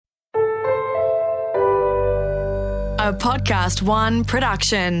A Podcast One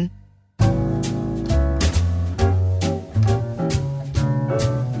production.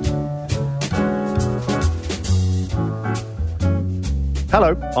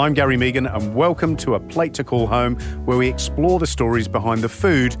 Hello, I'm Gary Megan and welcome to A Plate to Call Home, where we explore the stories behind the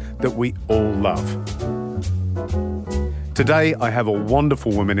food that we all love. Today I have a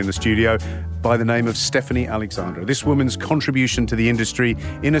wonderful woman in the studio by the name of Stephanie Alexandra. This woman's contribution to the industry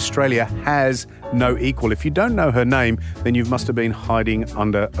in Australia has no equal. If you don't know her name, then you must have been hiding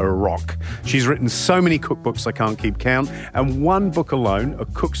under a rock. She's written so many cookbooks I can't keep count, and one book alone, A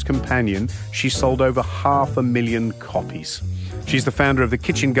Cook's Companion, she sold over 500,000 copies. She's the founder of the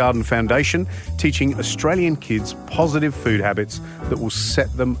Kitchen Garden Foundation, teaching Australian kids positive food habits that will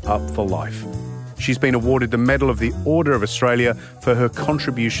set them up for life. She's been awarded the Medal of the Order of Australia for her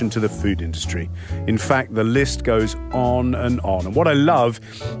contribution to the food industry. In fact, the list goes on and on. And what I love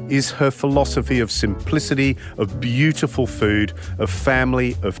is her philosophy of simplicity, of beautiful food, of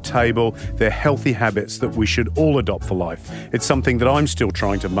family, of table. They're healthy habits that we should all adopt for life. It's something that I'm still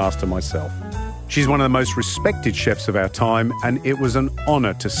trying to master myself. She's one of the most respected chefs of our time, and it was an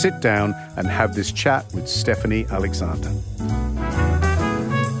honour to sit down and have this chat with Stephanie Alexandra.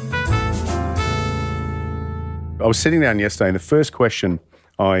 I was sitting down yesterday, and the first question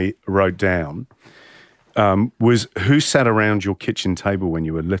I wrote down was, who sat around your kitchen table when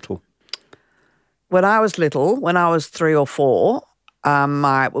you were little? When I was little, when I was 3 or 4,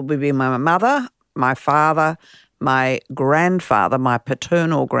 it would be my mother, my father, my grandfather, my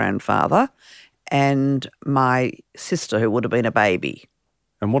paternal grandfather, and my sister, who would have been a baby.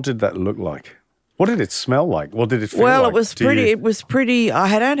 And what did that look like? What did it smell like? What did it feel like? Well, it was pretty.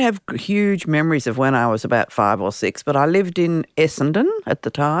 I don't have huge memories of when I was about 5 or 6, but I lived in Essendon at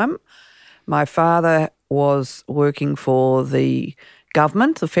the time. My father was working for the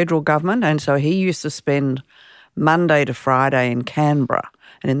government, the federal government, and so he used to spend Monday to Friday in Canberra.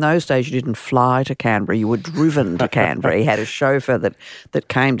 And in those days, you didn't fly to Canberra; you were driven to Canberra. He had a chauffeur that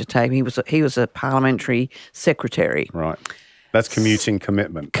came to take him. He was a parliamentary secretary. Right. That's commuting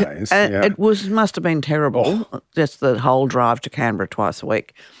commitment days. Yeah. It must have been terrible, just the whole drive to Canberra twice a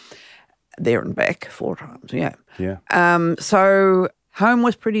week, there and back 4 times, yeah. So home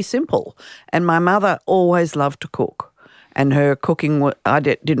was pretty simple, and my mother always loved to cook, and her cooking, I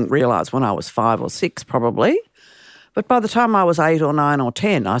didn't realise when I was 5 or 6 probably, but by the time I was 8 or 9 or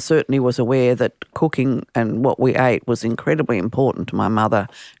 10, I certainly was aware that cooking and what we ate was incredibly important to my mother.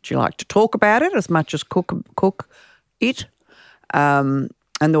 She liked to talk about it as much as cook it. And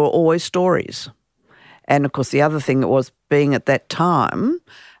there were always stories. And, of course, the other thing was being at that time,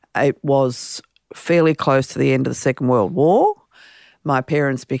 it was fairly close to the end of the Second World War. My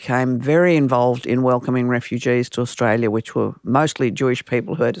parents became very involved in welcoming refugees to Australia, which were mostly Jewish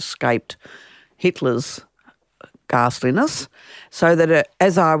people who had escaped Hitler's ghastliness, so that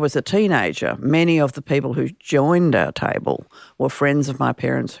as I was a teenager, many of the people who joined our table were friends of my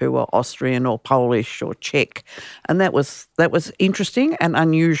parents who were Austrian or Polish or Czech, and that was interesting and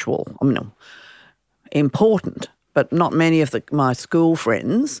unusual. I mean, important, but not many of my school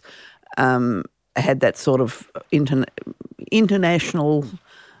friends had that sort of international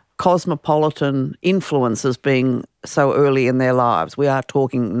cosmopolitan influences being so early in their lives. We are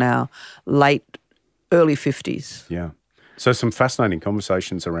talking now early 50s. Yeah. So some fascinating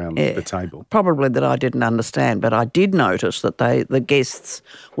conversations around the table. Probably that I didn't understand, but I did notice that the guests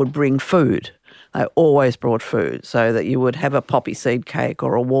would bring food. They always brought food, so that you would have a poppy seed cake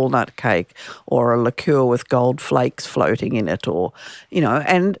or a walnut cake or a liqueur with gold flakes floating in it, or,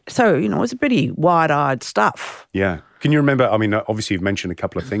 and so, it was pretty wide-eyed stuff. Yeah. Can you remember, obviously you've mentioned a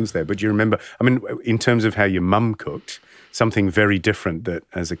couple of things there, but do you remember, in terms of how your mum cooked, something very different that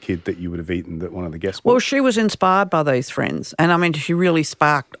as a kid that you would have eaten that one of the guests would? Well, she was inspired by these friends, and she really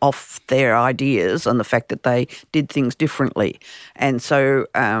sparked off their ideas and the fact that they did things differently. And so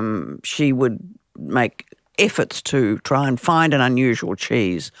she would make efforts to try and find an unusual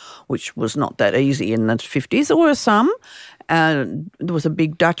cheese, which was not that easy in the 50s. There were some. There was a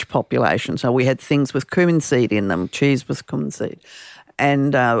big Dutch population, so we had things with cumin seed in them, cheese with cumin seed.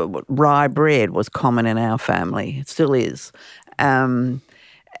 And rye bread was common in our family. It still is.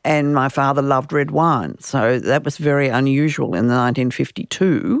 And my father loved red wine, so that was very unusual in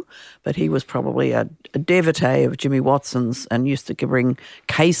 1952, but he was probably a devotee of Jimmy Watson's and used to bring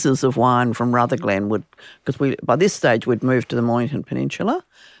cases of wine from Rutherglen, because by this stage we'd moved to the Mornington Peninsula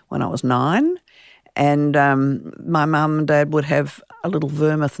when I was 9, and my mum and dad would have a little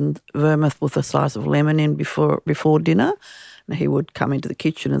vermouth with a slice of lemon in before dinner. And he would come into the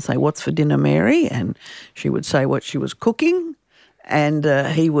kitchen and say, "What's for dinner, Mary?" And she would say what she was cooking, and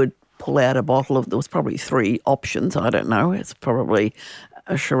he would pull out a bottle of, there was probably 3 options, I don't know. It's probably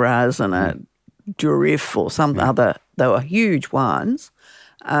a Shiraz and a Durif or some other, they were huge wines.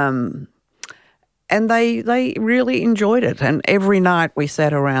 And they really enjoyed it. And every night we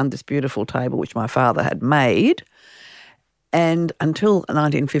sat around this beautiful table, which my father had made. And until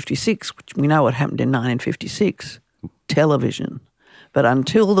 1956, which we know what happened in 1956, television. But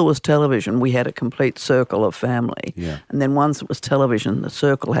until there was television, we had a complete circle of family. Yeah. And then once it was television, the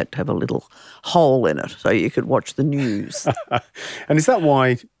circle had to have a little hole in it so you could watch the news. And is that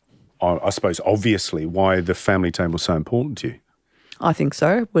why, I suppose, obviously, why the family table was so important to you? I think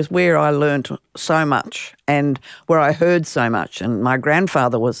so. It was where I learnt so much and where I heard so much. And my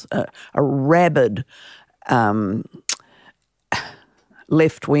grandfather was a rabid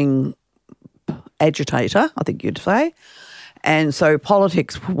left-wing agitator, I think you'd say. And so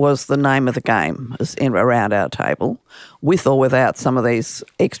politics was the name of the game around our table, with or without some of these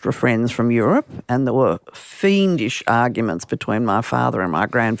extra friends from Europe. And there were fiendish arguments between my father and my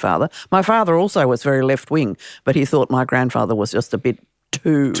grandfather. My father also was very left-wing, but he thought my grandfather was just a bit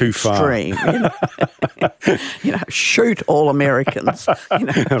too extreme. Shoot all Americans.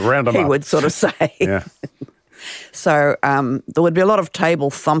 Round them he up. would sort of say. Yeah. So there would be a lot of table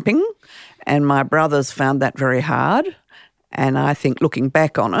thumping, and my brothers found that very hard. And I think looking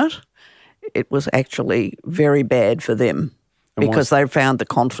back on it, it was actually very bad for them because they found the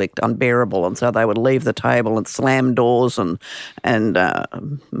conflict unbearable, and so they would leave the table and slam doors, and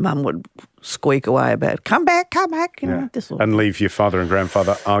Mum would squeak away about, come back, and leave your father and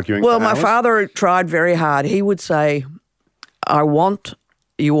grandfather arguing. Well, for my hours? father tried very hard. He would say, I want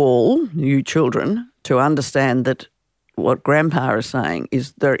you all, you children, to understand that what Grandpa is saying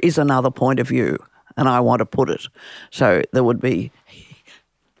is there is another point of view, and I want to put it. So there would be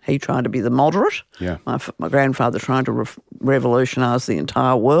he trying to be the moderate, my grandfather trying to revolutionise the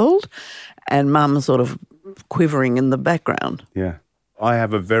entire world, and Mum sort of quivering in the background. Yeah. I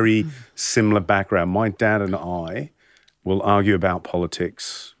have a very similar background. My dad and I will argue about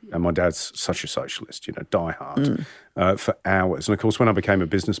politics, and my dad's such a socialist, diehard, for hours. And, of course, when I became a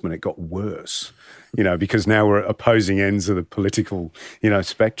businessman, it got worse, because now we're at opposing ends of the political,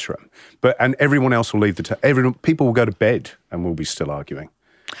 spectrum. And everyone else will leave people will go to bed and we'll be still arguing.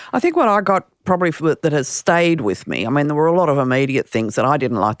 I think what I got probably that has stayed with me, I mean, there were a lot of immediate things that I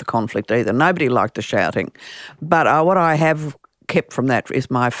didn't like the conflict either. Nobody liked the shouting. But what I have kept from that is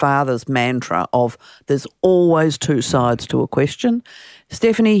my father's mantra of there's always 2 sides to a question.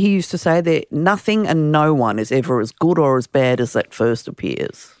 Stephanie, he used to say that nothing and no one is ever as good or as bad as that first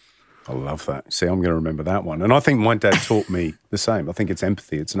appears. I love that. See, I'm going to remember that one. And I think my dad taught me the same. I think it's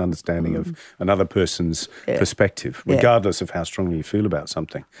empathy. It's an understanding of another person's perspective, regardless of how strongly you feel about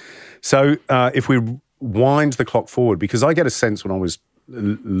something. So if we wind the clock forward, because I get a sense when I was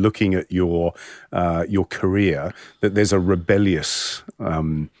looking at your career that there's a rebellious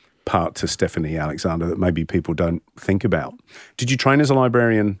part to Stephanie Alexander that maybe people don't think about. Did you train as a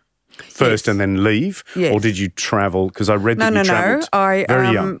librarian first and then leave? Yes. Or did you travel? Because I read that you travelled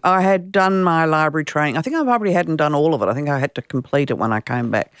very young. I had done my library training. I think I probably hadn't done all of it. I think I had to complete it when I came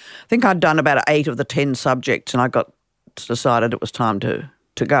back. I think I'd done about 8 of the 10 subjects, and I decided it was time to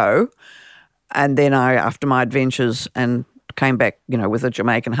go. And then after my adventures and came back, with a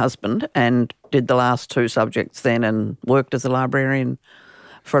Jamaican husband and did the last 2 subjects then and worked as a librarian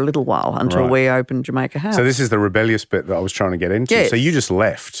for a little while until we opened Jamaica House. So this is the rebellious bit that I was trying to get into. Yes. So you just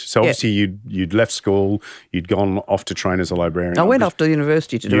left. So obviously you'd left school, you'd gone off to train as a librarian. I went off to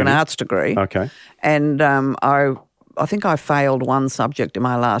university to do an arts degree. Okay. And I think I failed 1 subject in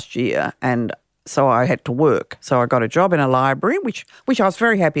my last year, and so I had to work. So I got a job in a library, which I was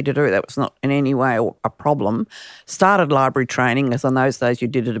very happy to do. That was not in any way a problem. Started library training, as in those days you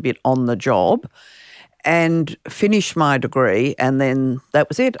did it a bit on the job, and finished my degree, and then that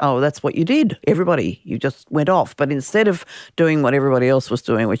was it. Oh, that's what you did. You just went off. But instead of doing what everybody else was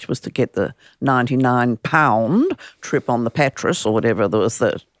doing, which was to get the £99 trip on the Patras or whatever, there was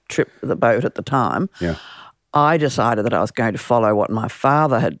the boat at the time, I decided that I was going to follow what my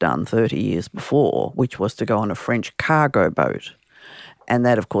father had done 30 years before, which was to go on a French cargo boat. And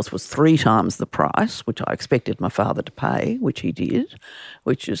that, of course, was 3 times the price, which I expected my father to pay, which he did,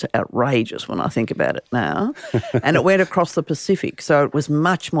 which is outrageous when I think about it now. And it went across the Pacific, so it was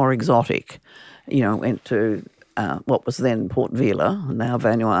much more exotic. Went to what was then Port Vila, now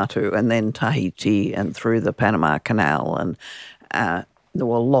Vanuatu, and then Tahiti and through the Panama Canal, and there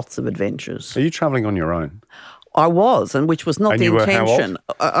were lots of adventures. Are you travelling on your own? I was, and which was not And the you were how intention.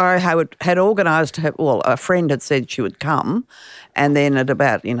 I had organised, a friend had said she would come, and then at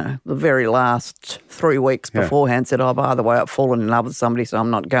about, the very last 3 weeks beforehand said, oh, by the way, I've fallen in love with somebody, so I'm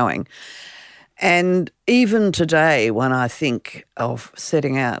not going. And even today, when I think of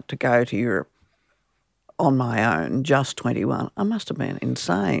setting out to go to Europe on my own, just 21, I must have been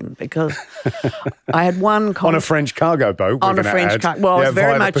insane because I had one... on a French cargo boat. On a French cargo... Well, I was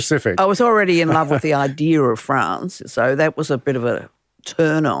very much... Pacific. I was already in love with the idea of France, so that was a bit of a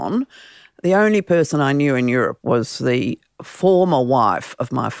turn-on. The only person I knew in Europe was the former wife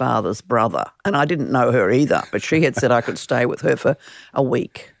of my father's brother, and I didn't know her either, but she had said I could stay with her for a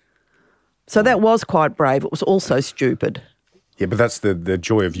week. So that was quite brave. It was also stupid. Yeah, but that's the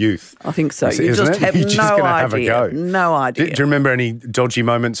joy of youth. I think so. You just have You're just no gonna idea. Have a go. No idea. Do you remember any dodgy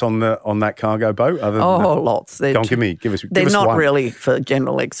moments on that cargo boat? Lots. Go on, give us They're not one. really for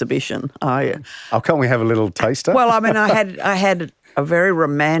general exhibition. Can't we have a little taster? Well, I mean, I had a very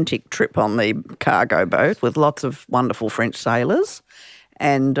romantic trip on the cargo boat with lots of wonderful French sailors,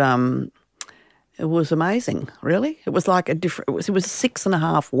 and it was amazing. Really, it was like it was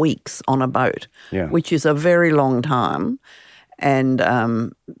 6.5 weeks on a boat, which is a very long time. And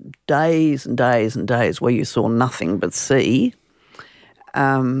days and days and days where you saw nothing but sea.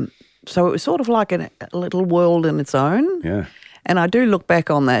 So it was sort of like a little world in its own. Yeah. And I do look back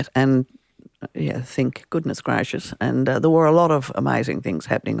on that and, think, goodness gracious. And there were a lot of amazing things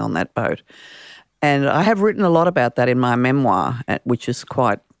happening on that boat. And I have written a lot about that in my memoir, which is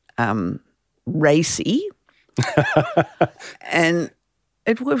quite racy. And...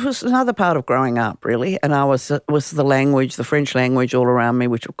 it was another part of growing up, really, and I was the language, the French language all around me,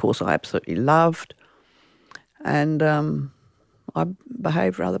 which, of course, I absolutely loved, and I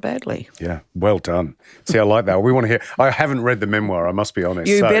behaved rather badly. Yeah, well done. See, I like that. We want to hear... I haven't read the memoir, I must be honest.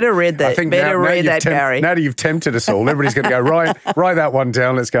 You better read that. Gary. Now that you've tempted us all, everybody's going to go, write that one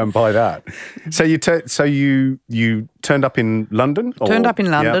down, let's go and buy that. So you turned up in London? Turned up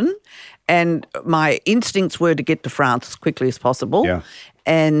in London. Yeah. And my instincts were to get to France as quickly as possible. Yeah.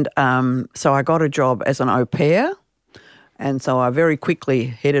 And so I got a job as an au pair. And so I very quickly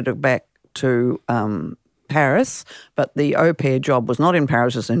headed back to Paris. But the au pair job was not in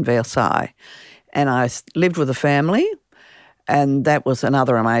Paris, it was in Versailles. And I lived with a family. And that was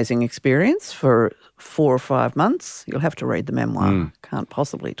another amazing experience for 4 or 5 months. You'll have to read the memoir. Can't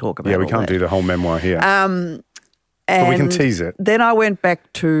possibly talk about it. Yeah, we can't do the whole memoir here. But we can tease it. Then I went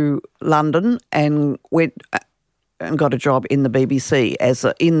back to London and got a job in the BBC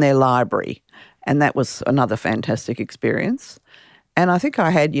in their library, and that was another fantastic experience. And I think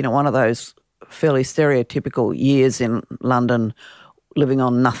I had, one of those fairly stereotypical years in London, living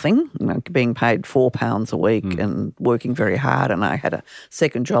on nothing, being paid £4 a week and working very hard. And I had a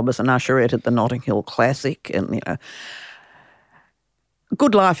second job as an usherette at the Notting Hill Classic, and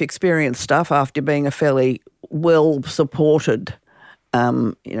good life experience stuff after being a fairly well-supported,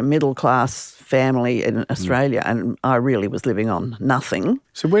 middle-class family in Australia, and I really was living on nothing.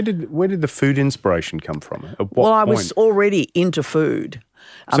 So where did the food inspiration come from? At what point? I was already into food.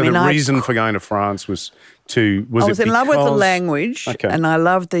 So the reason for going to France was I was in love with the language, and I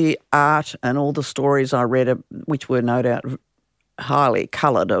loved the art and all the stories I read, which were no doubt highly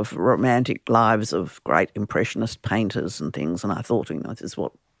coloured, of romantic lives of great impressionist painters and things, and I thought, this is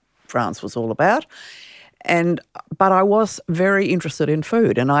what France was all about. But I was very interested in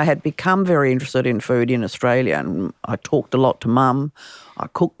food, and I had become very interested in food in Australia, and I talked a lot to Mum. I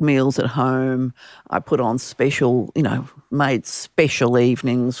cooked meals at home. I put on made special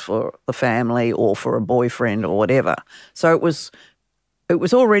evenings for the family or for a boyfriend or whatever. So it was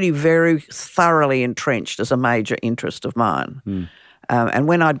already very thoroughly entrenched as a major interest of mine. And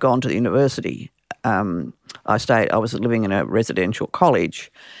when I'd gone to the university, I was living in a residential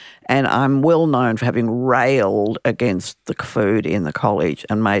college, and I'm well known for having railed against the food in the college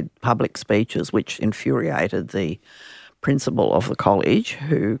and made public speeches which infuriated the principal of the college,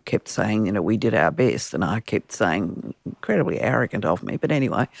 who kept saying, we did our best. And I kept saying, incredibly arrogant of me, but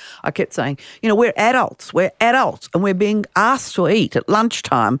anyway, I kept saying, we're adults, and we're being asked to eat at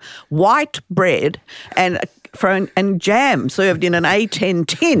lunchtime white bread and jam served in an A10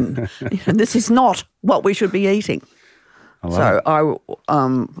 tin. This is not what we should be eating. I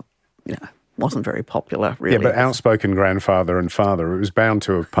wasn't very popular, really. Yeah, but outspoken grandfather and father, it was bound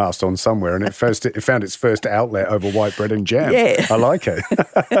to have passed on somewhere, and it found its first outlet over white bread and jam. Yeah. I like it.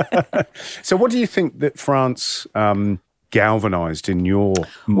 So what do you think that France galvanised in your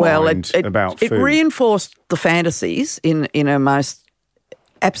mind about food? It reinforced the fantasies in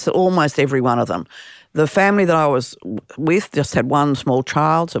almost every one of them. The family that I was with just had one small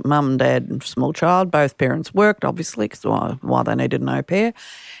child, so mum and dad and small child. Both parents worked, obviously, because why they needed an au pair.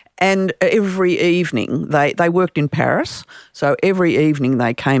 And every evening, they worked in Paris, so every evening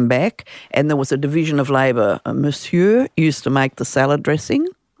they came back and there was a division of labour. Monsieur used to make the salad dressing,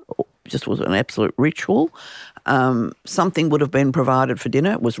 just was an absolute ritual. Something would have been provided for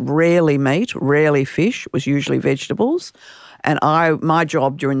dinner. It was rarely meat, rarely fish. It was usually vegetables. And my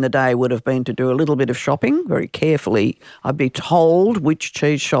job during the day would have been to do a little bit of shopping very carefully. I'd be told which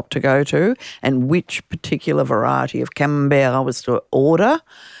cheese shop to go to and which particular variety of camembert I was to order.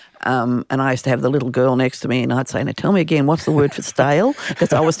 And I used to have the little girl next to me and I'd say, now tell me again, what's the word for stale?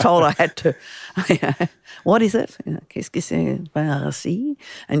 Because I was told I had to, what is it? Qu'est-ce que c'est barassi?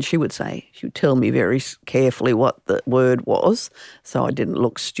 And she would tell me very carefully what the word was, so I didn't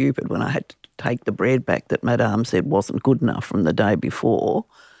look stupid when I had to take the bread back that Madame said wasn't good enough from the day before.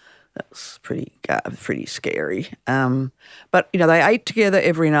 That was pretty scary. But, they ate together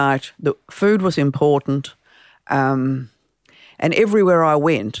every night. The food was important. And everywhere I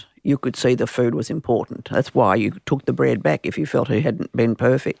went, you could see the food was important. That's why you took the bread back if you felt it hadn't been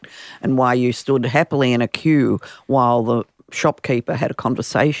perfect, and why you stood happily in a queue while the shopkeeper had a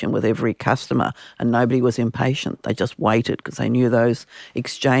conversation with every customer and nobody was impatient. They just waited because they knew those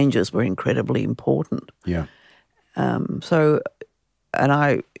exchanges were incredibly important. Yeah. And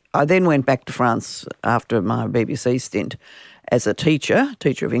I then went back to France after my BBC stint as a teacher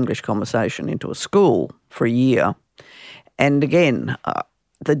of English conversation into a school for a year. And again,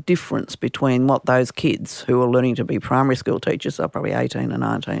 the difference between what those kids who were learning to be primary school teachers, they're probably 18 or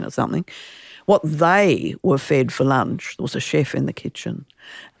 19 or something, what they were fed for lunch. There was a chef in the kitchen,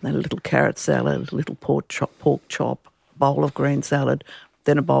 and a little carrot salad, a little pork chop, bowl of green salad,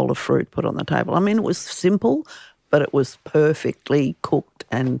 then a bowl of fruit put on the table. I mean, it was simple, but it was perfectly cooked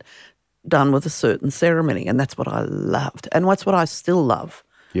and done with a certain ceremony, and that's what I loved. And that's what I still love,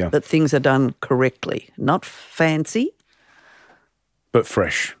 that things are done correctly, not fancy, but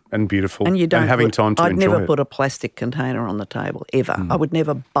fresh and beautiful, and having time to enjoy it. I'd never put a plastic container on the table, ever. I would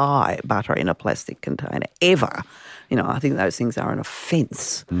never buy butter in a plastic container, ever. I think those things are an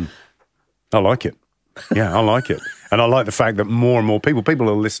offence. I like it. Yeah, I like it. And I like the fact that more and more people who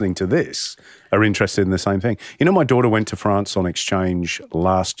are listening to this are interested in the same thing. My daughter went to France on exchange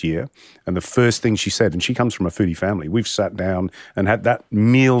last year, and the first thing she said, and she comes from a foodie family, we've sat down and had that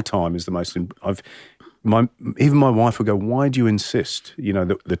meal time is the most... Even my wife would go, why do you insist,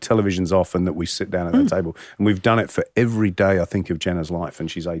 that the television's off and that we sit down at that table? And we've done it for every day, I think, of Jenna's life,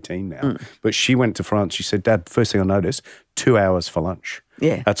 and she's 18 now. But she went to France. She said, Dad, first thing I noticed, 2 hours for lunch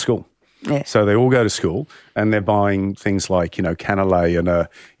at school. Yeah. So they all go to school and they're buying things like, cannelé and a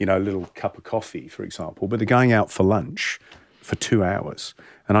little cup of coffee, for example, but they're going out for lunch for 2 hours.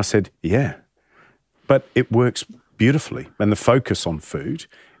 And I said, yeah, but it works beautifully. And the focus on food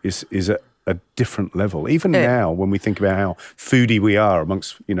is a different level. Even now, when we think about how foodie we are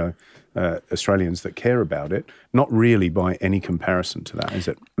amongst, Australians that care about it, not really by any comparison to that, is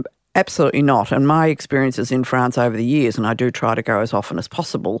it? Absolutely not. And my experiences in France over the years, and I do try to go as often as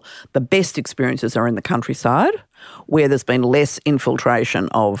possible, the best experiences are in the countryside where there's been less infiltration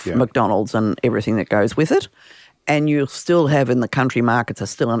of McDonald's and everything that goes with it. And you'll still have in the country markets are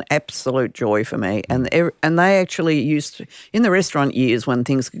still an absolute joy for me. And they actually used to, in the restaurant years when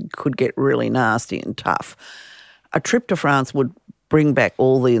things could get really nasty and tough, a trip to France would bring back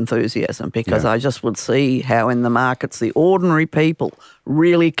all the enthusiasm because I just would see how in the markets the ordinary people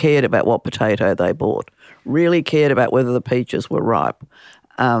really cared about what potato they bought, really cared about whether the peaches were ripe.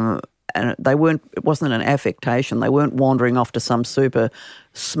 And it wasn't an affectation. They weren't wandering off to some super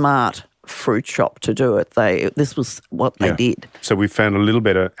smart fruit shop to do it. This was what they did. So we found a little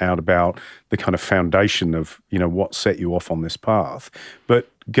bit out about the kind of foundation of, what set you off on this path. But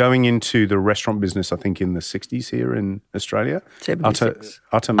going into the restaurant business, I think in the 60s here in Australia. 76.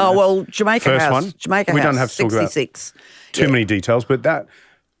 Jamaica First House. One. Jamaica we House, don't have to 66. Talk about too many details, but that,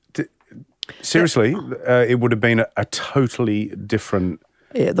 seriously, it would have been a totally different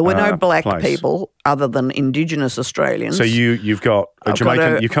Yeah, there were no black place. people other than Indigenous Australians. So you've got a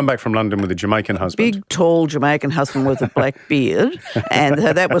Jamaican. You come back from London with a Jamaican husband, big, tall Jamaican husband with a black beard, and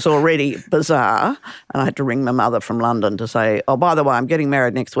that was already bizarre. And I had to ring my mother from London to say, "Oh, by the way, I'm getting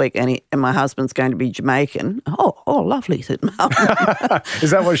married next week, and my husband's going to be Jamaican." Oh, lovely," said Mum.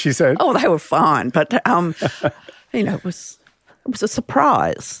 Is that what she said? Oh, they were fine, but it was a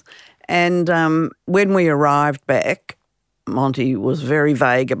surprise. And when we arrived back, Monty was very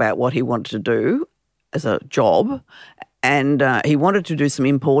vague about what he wanted to do as a job, and he wanted to do some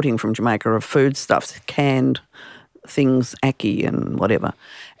importing from Jamaica of foodstuffs, canned things, ackee and whatever.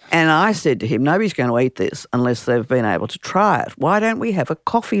 And I said to him, nobody's going to eat this unless they've been able to try it. Why don't we have a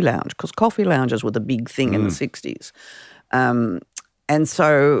coffee lounge? Because coffee lounges were the big thing in the 60s. And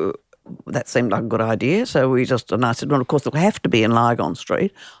so that seemed like a good idea. So and I said, well, of course, it'll have to be in Lygon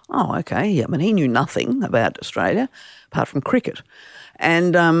Street. Oh, okay. Yeah, but he knew nothing about Australia apart from cricket.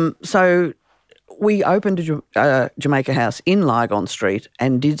 And so we opened a Jamaica House in Lygon Street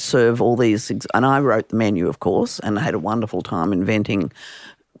and did serve all these things. And I wrote the menu, of course, and I had a wonderful time inventing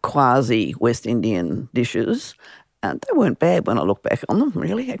quasi-West Indian dishes. And they weren't bad when I look back on them,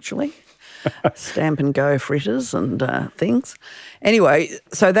 really, actually. Stamp and go fritters and things. Anyway,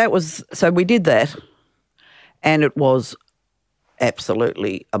 so we did that, and it was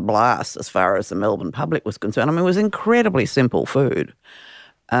absolutely a blast as far as the Melbourne public was concerned. I mean, it was incredibly simple food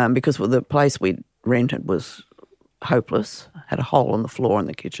because the place we rented was hopeless, had a hole in the floor in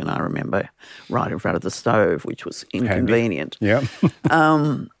the kitchen, I remember, right in front of the stove, which was inconvenient. Yeah.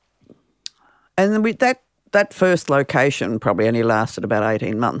 And then that first location probably only lasted about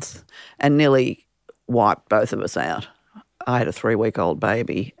 18 months and nearly wiped both of us out. I had a 3-week-old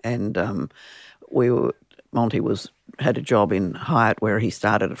baby, and Monty had a job in Hyatt where he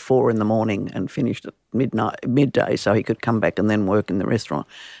started at 4 a.m. and finished at midday, so he could come back and then work in the restaurant.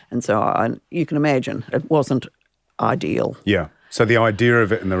 And so you can imagine it wasn't ideal. Yeah. So the idea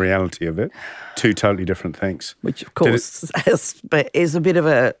of it and the reality of it, two totally different things. Which, of course, is a bit of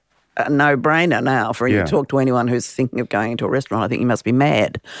a no-brainer now for you to talk to anyone who's thinking of going into a restaurant. I think you must be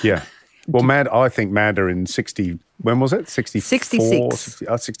mad. Yeah. Well, I think madder in 60, when was it? 64?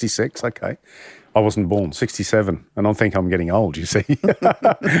 66, okay. I wasn't born, 67, and I think I'm getting old, you see.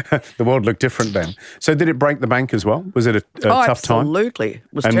 The world looked different then. So did it break the bank as well? Was it a tough time? Absolutely. It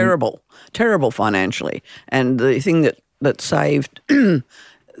was terrible financially. And the thing that saved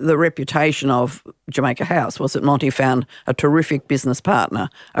the reputation of Jamaica House was that Monty found a terrific business partner,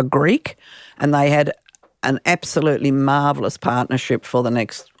 a Greek, and they had an absolutely marvellous partnership for the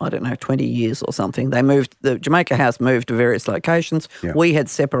next, 20 years or something. The Jamaica House moved to various locations. Yeah. We had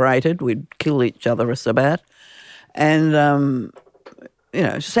separated. We'd killed each other so bad. And,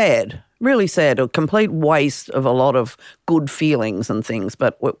 sad, really sad, a complete waste of a lot of good feelings and things,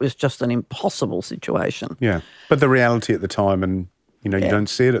 but it was just an impossible situation. Yeah, but the reality at the time, and, you don't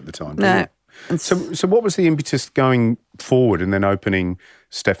see it at the time, do you? So what was the impetus going forward and then opening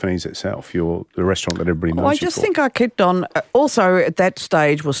Stephanie's itself, the restaurant that everybody knows you for? I just think I kept on. Also, at that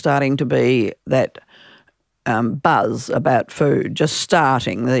stage was starting to be that buzz about food, just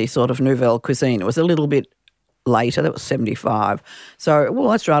starting the sort of nouvelle cuisine. It was a little bit later, that was 75. So, well,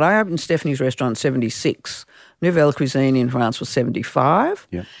 that's right, I opened Stephanie's restaurant in 76. Nouvelle cuisine in France was 75.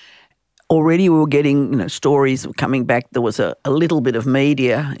 Yeah. Already we were getting, stories coming back. There was a little bit of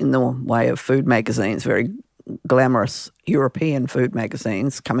media in the way of food magazines, very glamorous European food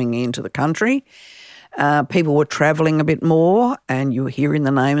magazines coming into the country. People were travelling a bit more, and you were hearing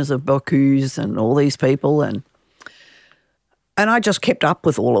the names of Bocuse and all these people. And I just kept up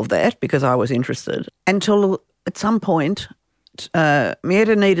with all of that because I was interested until at some point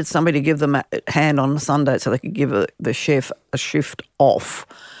Mieta needed somebody to give them a hand on Sunday so they could give the chef a shift off.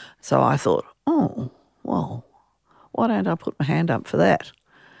 So I thought, oh, well, why don't I put my hand up for that?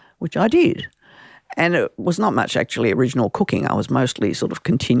 Which I did. And it was not much actually original cooking. I was mostly sort of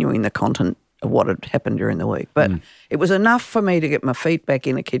continuing the content of what had happened during the week. But it was enough for me to get my feet back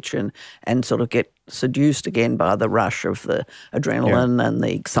in a kitchen and sort of get seduced again by the rush of the adrenaline and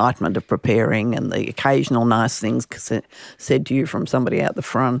the excitement of preparing and the occasional nice things said to you from somebody out the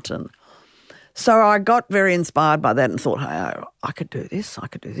front. And so I got very inspired by that and thought, hey, I could do this.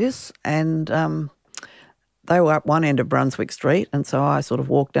 And they were up one end of Brunswick Street, and so I sort of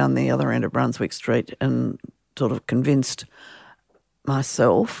walked down the other end of Brunswick Street and sort of convinced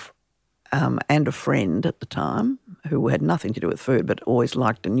myself and a friend at the time who had nothing to do with food but always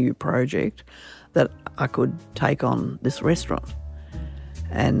liked a new project that I could take on this restaurant.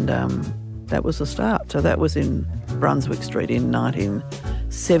 And that was the start. So that was in Brunswick Street in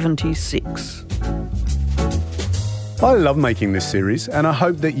 1976. I love making this series, and I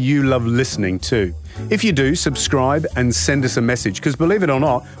hope that you love listening too. If you do, subscribe and send us a message, because believe it or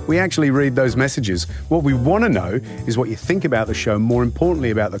not, we actually read those messages. What we want to know is what you think about the show, more importantly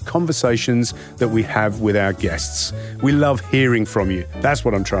about the conversations that we have with our guests. We love hearing from you. That's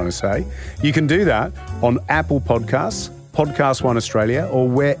what I'm trying to say. You can do that on Apple Podcasts, Podcast One Australia, or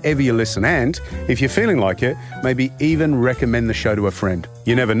wherever you listen. And if you're feeling like it, maybe even recommend the show to a friend.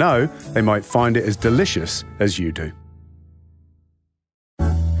 You never know, they might find it as delicious as you do.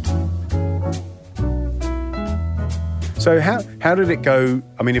 So how did it go?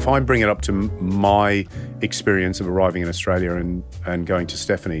 I mean, if I bring it up to my experience of arriving in Australia and going to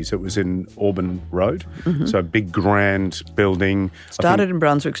Stephanie's, it was in Auburn Road. Mm-hmm. So a big, grand building. Started in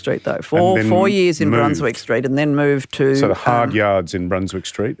Brunswick Street, though. 4 years in Brunswick Street and then moved to... So the hard yards in Brunswick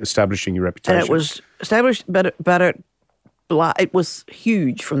Street, establishing your reputation. And it was established, but it was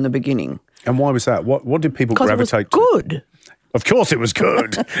huge from the beginning. And why was that? What did people gravitate to? Because it was good. Of course it was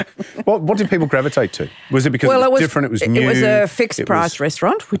good. What did people gravitate to? Was it because it was different, it was new? It was a fixed price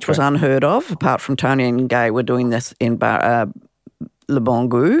restaurant, which was unheard of, apart from Tony and Gay were doing this in Le Bon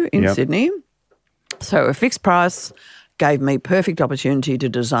Goût in Sydney. So a fixed price gave me perfect opportunity to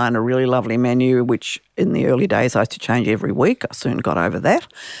design a really lovely menu, which in the early days I used to change every week. I soon got over that.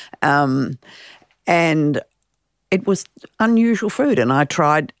 And it was unusual food, and I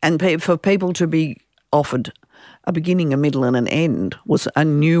tried, and for people to be offered a beginning, a middle, and an end was a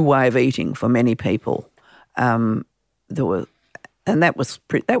new way of eating for many people. That was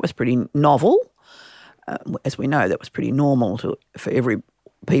pretty novel, as we know. That was pretty normal for every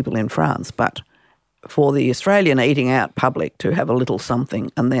people in France, but for the Australian eating out public to have a little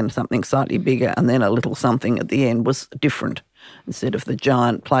something and then something slightly bigger and then a little something at the end was different. Instead of the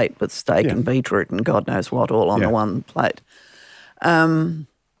giant plate with steak and beetroot and God knows what all on the one plate.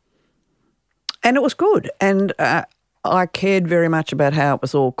 And it was good. And I cared very much about how it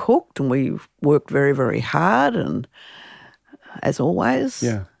was all cooked, and we worked very, very hard, and as always.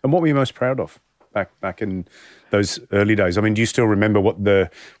 Yeah. And what were you most proud of back in those early days? I mean, do you still remember what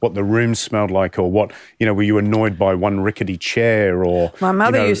the room smelled like, or what, were you annoyed by one rickety chair, or my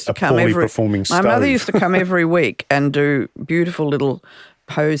mother used to come performing stove? My mother used to come every week and do beautiful little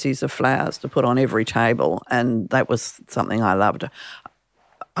posies of flowers to put on every table, and that was something I loved.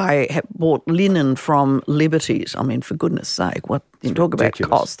 I bought linen from Liberties. I mean, for goodness sake, what you talk about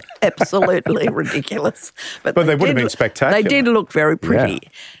cost? Absolutely ridiculous. But they would have been spectacular. They did look very pretty. Yeah.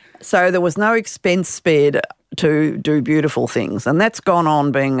 So there was no expense spared to do beautiful things, and that's gone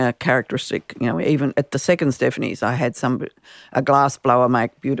on being a characteristic. Even at the second Stephanie's, I had a glass blower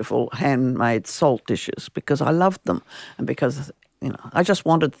make beautiful handmade salt dishes because I loved them, and because I just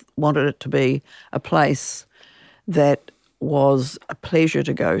wanted it to be a place that was a pleasure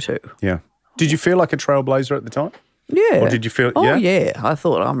to go to. Yeah. Did you feel like a trailblazer at the time? Yeah. Or did you feel? Oh yeah. I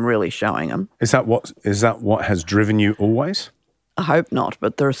thought I'm really showing them. Is that what has driven you always? I hope not,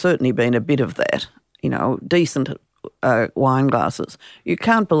 but there's certainly been a bit of that. Decent wine glasses. You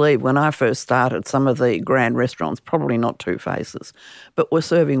can't believe when I first started, some of the grand restaurants, probably not Two Faces, but were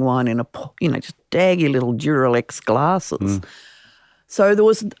serving wine in just daggy little Duralex glasses. Mm. So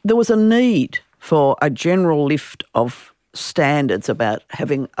there was a need for a general lift of standards about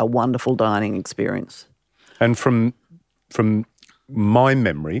having a wonderful dining experience. And from my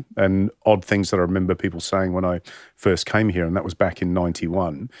memory and odd things that I remember people saying when I first came here, and that was back in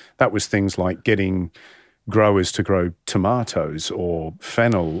 91, that was things like getting growers to grow tomatoes or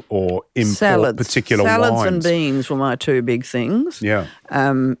fennel or import particular wines. Salads and beans were my two big things. Yeah.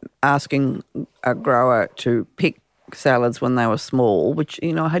 Asking a grower to pick salads when they were small, which,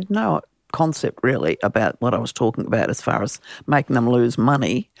 I had no concept really about what I was talking about as far as making them lose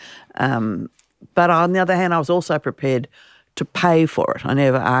money. But on the other hand, I was also prepared to pay for it. I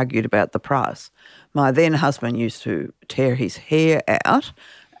never argued about the price. My then husband used to tear his hair out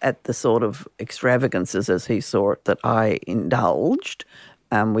at the sort of extravagances, as he saw it, that I indulged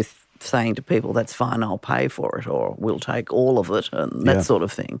with saying to people, that's fine, I'll pay for it, or we'll take all of it, and that sort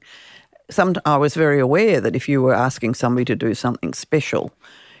of thing. I was very aware that if you were asking somebody to do something special,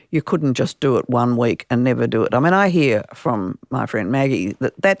 you couldn't just do it 1 week and never do it. I mean, I hear from my friend Maggie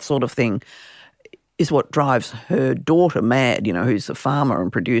that sort of thing is what drives her daughter mad, who's a farmer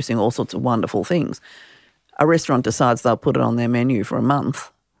and producing all sorts of wonderful things. A restaurant decides they'll put it on their menu for a month.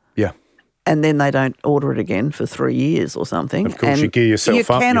 Yeah. And then they don't order it again for 3 years or something. Of course, you gear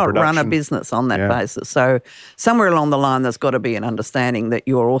yourself up. You cannot run a business on that basis. So somewhere along the line, there's got to be an understanding that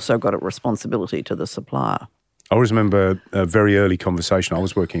you're also got a responsibility to the supplier. I always remember a very early conversation. I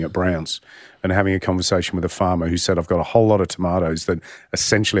was working at Browns and having a conversation with a farmer who said, I've got a whole lot of tomatoes that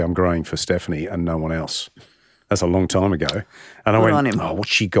essentially I'm growing for Stephanie and no one else. That's a long time ago. And I went, what's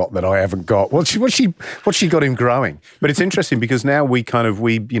she got that I haven't got? What's she got him growing? But it's interesting because now we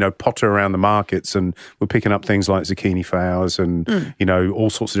potter around the markets and we're picking up things like zucchini flowers and, all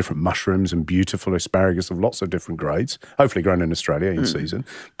sorts of different mushrooms and beautiful asparagus of lots of different grades, hopefully grown in Australia in season.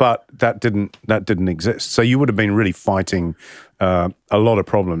 But that didn't exist. So you would have been really fighting a lot of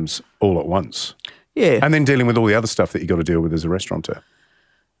problems all at once. Yeah. And then dealing with all the other stuff that you got to deal with as a restaurateur.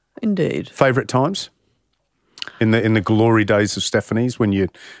 Indeed. Favourite times? In the glory days of Stephanie's, when you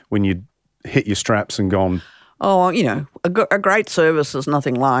hit your straps and gone, Oh, a great service is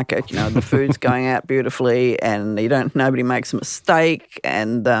nothing like it. The food's going out beautifully, and nobody makes a mistake,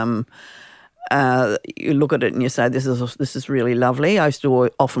 and you look at it and you say, this is really lovely. I used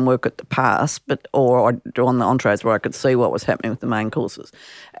to often work at the pass, or I'd do on the entrees where I could see what was happening with the main courses,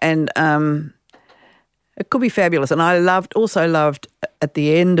 and it could be fabulous. And I also loved at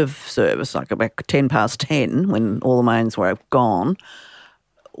the end of service, like about 10:10, when all the mains were gone,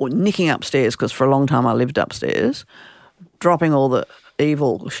 or nicking upstairs, because for a long time I lived upstairs, dropping all the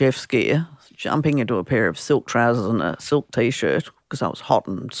evil chef's gear, jumping into a pair of silk trousers and a silk T-shirt because I was hot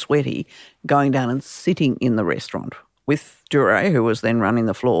and sweaty, going down and sitting in the restaurant with Dure, who was then running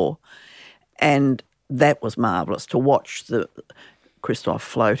the floor. And that was marvellous to watch Christophe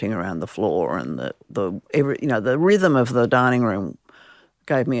floating around the floor, and the rhythm of the dining room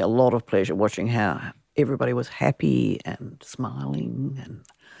gave me a lot of pleasure, watching how everybody was happy and smiling. And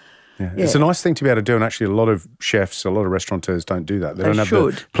it's a nice thing to be able to do, and actually a lot of chefs, a lot of restaurateurs don't do that. They don't have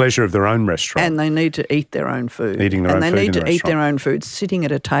the pleasure of their own restaurant. And they need to eat their own food. Eating their own food And they need in to eat their own food sitting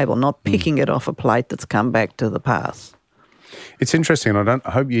at a table, not picking it off a plate that's come back to the pass. It's interesting, and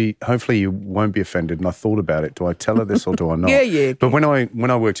hopefully you won't be offended, and I thought about it. Do I tell her this or do I not? Yeah. But when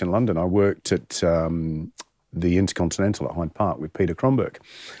I worked in London, I worked at the Intercontinental at Hyde Park with Peter Kronberg.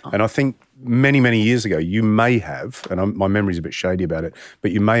 And I think many, many years ago, you may have, and my memory's a bit shady about it,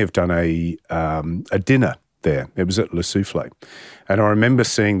 but you may have done a dinner there. It was at Le Soufflé. And I remember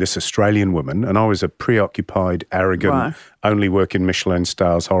seeing this Australian woman, and I was a preoccupied, arrogant, only working Michelin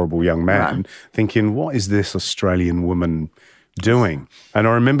stars, horrible young man, thinking, what is this Australian woman doing? And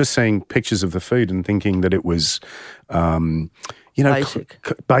I remember seeing pictures of the food and thinking that it was,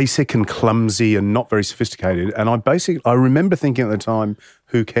 basic and clumsy and not very sophisticated. And I remember thinking at the time,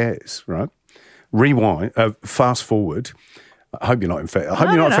 who cares, right? Rewind, fast forward. I hope you're not offended. I hope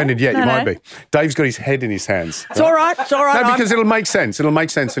you're not offended yet. You might be. Dave's got his head in his hands. It's all right. It's all right. No, because it'll make sense. It'll make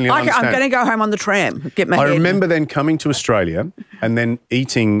sense and you'll understand. I'm going to go home on the tram. Get my head. I remember then coming to Australia and then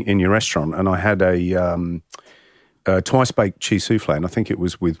eating in your restaurant, and I had a twice-baked cheese soufflé, and I think it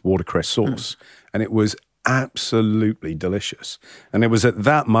was with watercress sauce, and it was absolutely delicious. And it was at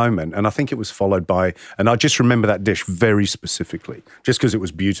that moment, and I think it was followed by, and I just remember that dish very specifically, just because it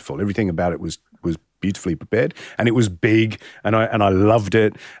was beautiful. Everything about it was beautifully prepared, and it was big, and I loved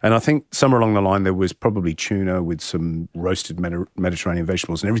it. And I think somewhere along the line there was probably tuna with some roasted Mediterranean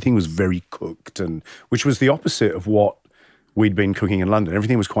vegetables, and everything was very cooked, and which was the opposite of what we'd been cooking in London.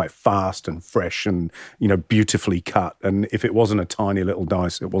 Everything was quite fast and fresh and, beautifully cut. And if it wasn't a tiny little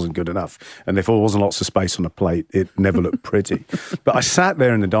dice, it wasn't good enough. And if there wasn't lots of space on a plate, it never looked pretty. But I sat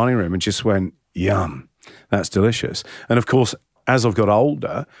there in the dining room and just went, yum, that's delicious. And of course, as I've got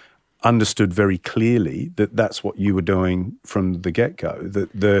older, understood very clearly that that's what you were doing from the get-go,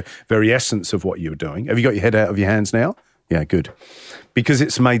 the very essence of what you were doing. Have you got your head out of your hands now? Yeah, good. Because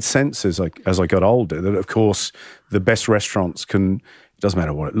it's made sense as I got older that, of course, the best restaurants it doesn't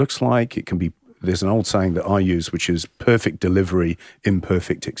matter what it looks like, it can be, there's an old saying that I use, which is perfect delivery,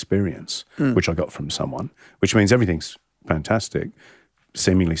 imperfect experience, which I got from someone, which means everything's fantastic,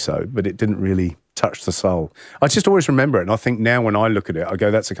 seemingly so, but it didn't really touch the soul. I just always remember it, and I think now when I look at it, I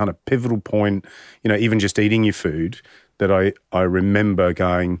go, that's a kind of pivotal point, even just eating your food, that I remember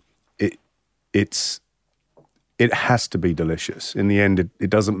going, it has to be delicious. In the end, it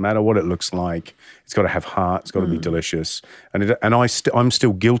doesn't matter what it looks like. It's got to have heart. It's got to be delicious. And I'm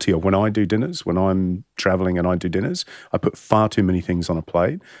still guilty of when I do dinners, when I'm travelling and I do dinners, I put far too many things on a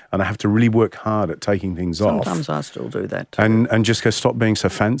plate, and I have to really work hard at taking things off. Sometimes I still do that too. And just go, stop being so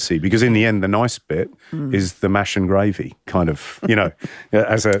fancy, because in the end, the nice bit is the mash and gravy kind of,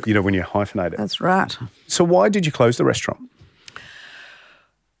 as when you hyphenate it. That's right. So why did you close the restaurant?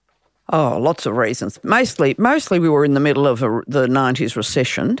 Oh, lots of reasons. Mostly we were in the middle of the 90s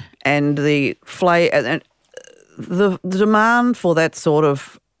recession, and the demand for that sort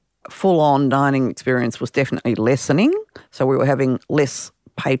of full-on dining experience was definitely lessening, so we were having less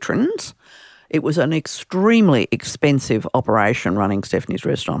patrons. It was an extremely expensive operation running Stephanie's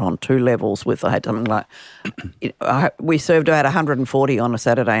restaurant on 2 levels I had something like, we served about 140 on a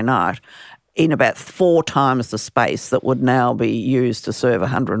Saturday night, in about 4 times the space that would now be used to serve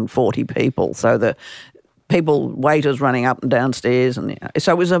 140 people. So the waiters running up and downstairs. And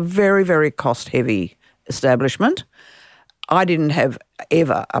so it was a very, very cost-heavy establishment. I didn't have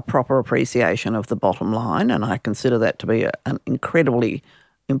ever a proper appreciation of the bottom line, and I consider that to be an incredibly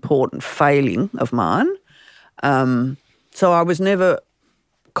important failing of mine. So I was never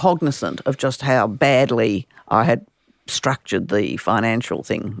cognizant of just how badly I had structured the financial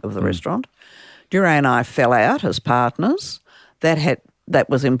thing of the restaurant. Dure and I fell out as partners. That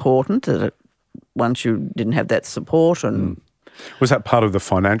was important. That once you didn't have that support. And Was that part of the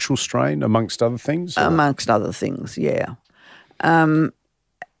financial strain, amongst other things? Or? Amongst other things, yeah. And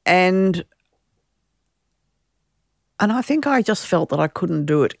I think I just felt that I couldn't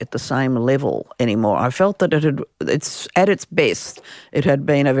do it at the same level anymore. I felt that it's at its best, it had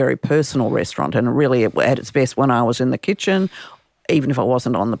been a very personal restaurant, and really at its best when I was in the kitchen, even if I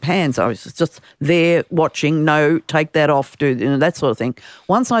wasn't on the pans, I was just there watching, no, take that off, do that sort of thing.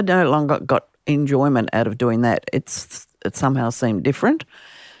 Once I no longer got enjoyment out of doing that, it somehow seemed different.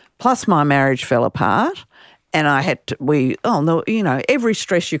 Plus my marriage fell apart. And I had to, every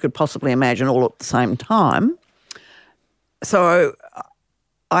stress you could possibly imagine all at the same time. So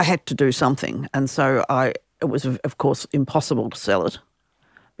I had to do something. And so it was, of course, impossible to sell it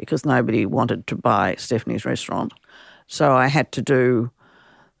because nobody wanted to buy Stephanie's restaurant. So I had to do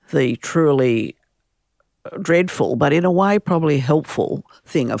the truly dreadful, but in a way probably helpful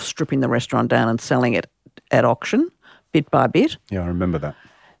thing of stripping the restaurant down and selling it at auction, bit by bit. Yeah, I remember that.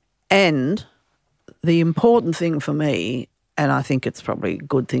 And the important thing for me, and I think it's probably a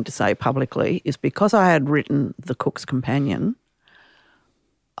good thing to say publicly, is because I had written The Cook's Companion,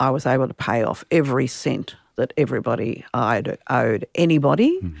 I was able to pay off every cent that everybody owed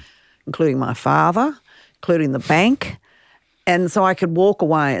anybody, including my father, including the bank. And so I could walk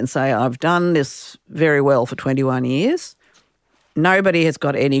away and say, I've done this very well for 21 years. Nobody has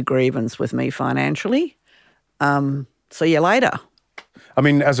got any grievance with me financially. See you later. I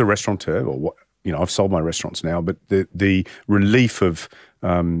mean, as a restaurateur, or what, I've sold my restaurants now, but the relief of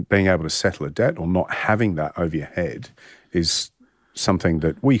being able to settle a debt or not having that over your head is something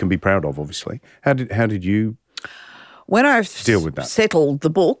that you can be proud of, obviously. How did you when I deal with that? Settled the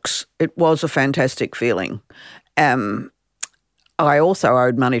books, it was a fantastic feeling. I also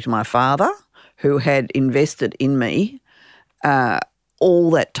owed money to my father, who had invested in me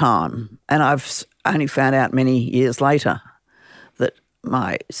all that time, and I've only found out many years later that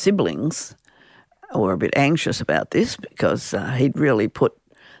my siblings were a bit anxious about this because he'd really put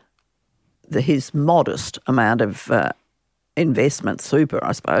his modest amount of investment, super,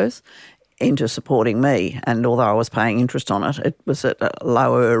 I suppose, into supporting me. And although I was paying interest on it, it was at a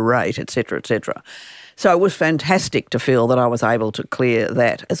lower rate, et cetera, et cetera. So it was fantastic to feel that I was able to clear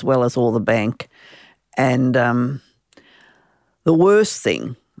that as well as all the bank. And the worst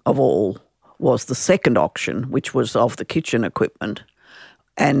thing of all was the second auction, which was of the kitchen equipment.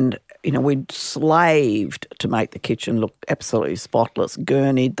 And we'd slaved to make the kitchen look absolutely spotless,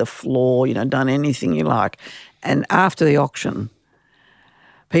 gurneyed the floor, done anything you like. And after the auction,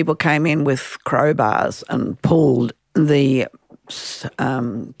 people came in with crowbars and pulled the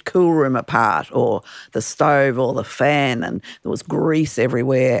cool room apart or the stove or the fan, and there was grease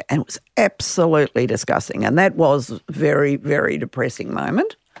everywhere, and it was absolutely disgusting. And that was a very, very depressing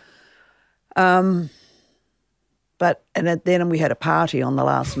moment. Then we had a party on the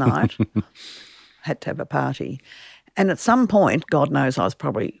last night. Had to have a party. And at some point, God knows I was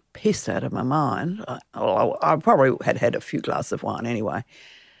probably pissed out of my mind. I probably had a few glasses of wine anyway.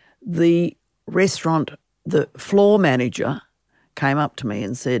 The restaurant, the floor manager came up to me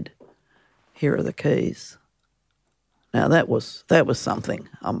and said, "Here are the keys." Now that was something.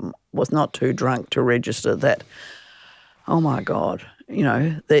 I was not too drunk to register that, oh my God,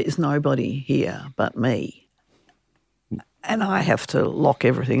 there's nobody here but me. And I have to lock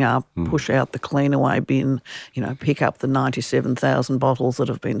everything up, push out the clean away bin, pick up the 97,000 bottles that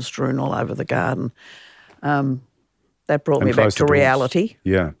have been strewn all over the garden. That brought me back to reality.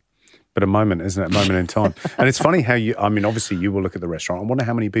 Yeah. But a moment, isn't it? A moment in time. And it's funny how obviously you will look at the restaurant. I wonder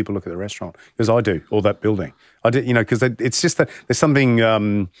how many people look at the restaurant, because I do, or that building. I do, because it's just that there's something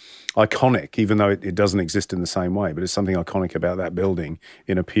iconic, even though it doesn't exist in the same way, but it's something iconic about that building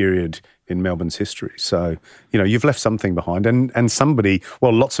in a period in Melbourne's history. So, you've left something behind, and somebody,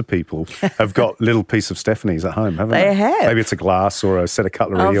 lots of people have got little piece of Stephanie's at home, haven't they? They have. Maybe it's a glass or a set of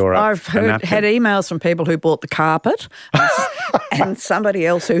cutlery I've had emails from people who bought the carpet and somebody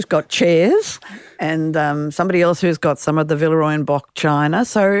else who's got chairs and somebody else who's got some of the Villeroy and Boch china.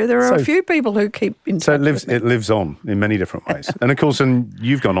 So there are a few people who keep in touch. So it lives on in many different ways. And of course, and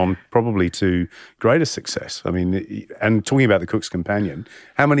you've gone on probably to greater success. I mean, and talking about the Cook's Companion,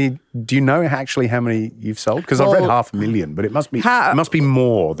 do you know actually how many you've sold? Because I've read 500,000, but it must be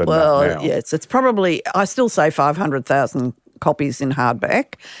more than that now. Well, yes, it's probably, I still say 500,000 copies in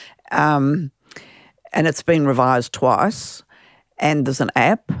hardback. And it's been revised twice. And there's an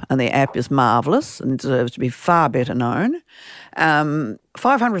app, and the app is marvellous and deserves to be far better known.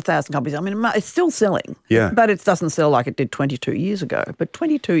 500,000 copies, it's still selling. Yeah. But it doesn't sell like it did 22 years ago. But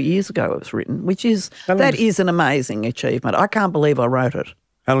 22 years ago it was written, that is an amazing achievement. I can't believe I wrote it.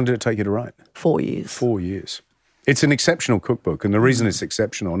 How long did it take you to write? 4 years. 4 years. It's an exceptional cookbook, and the reason it's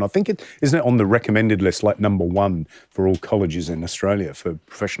exceptional, and I think isn't it on the recommended list like number 1 for all colleges in Australia for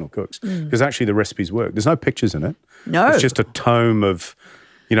professional cooks? Because actually the recipes work. There's no pictures in it. No. It's just a tome of,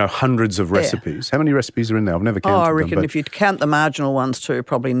 hundreds of recipes. How many recipes are in there? I've never counted them. I reckon if you count the marginal ones too,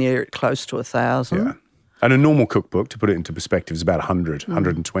 probably close to 1,000. Yeah. And a normal cookbook, to put it into perspective, is about 100,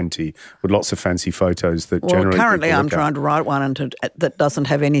 120, with lots of fancy photos that generate. Well, currently I'm trying to write one that doesn't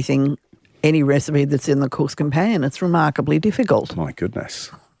have any recipe that's in the Cook's Companion. It's remarkably difficult. My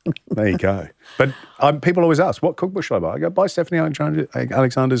goodness. There you go. But people always ask, what cookbook should I buy? I go, buy Stephanie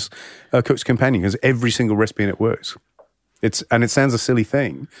Alexander's Cook's Companion, because every single recipe in it works. And it sounds a silly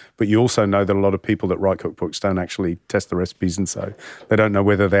thing, but you also know that a lot of people that write cookbooks don't actually test the recipes, and so they don't know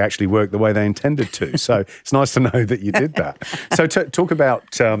whether they actually work the way they intended to. So it's nice to know that you did that. So talk about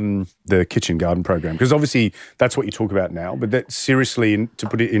the Kitchen Garden program, because obviously that's what you talk about now, but that seriously, to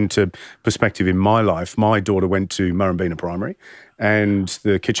put it into perspective in my life, my daughter went to Murrumbina Primary, and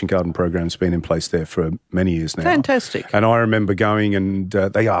the Kitchen Garden program's been in place there for many years now. Fantastic. And I remember going and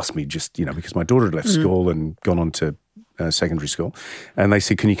they asked me just, because my daughter had left school and gone on to secondary school, and they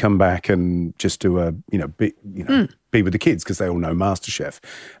said, can you come back and just do be with the kids, because they all know MasterChef.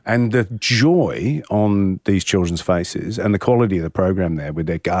 And the joy on these children's faces and the quality of the program there with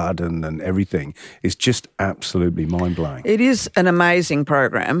their garden and everything is just absolutely mind-blowing. It is an amazing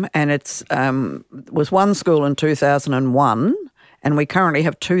program, and it's was one school in 2001, and we currently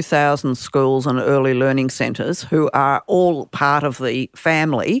have 2,000 schools and early learning centres who are all part of the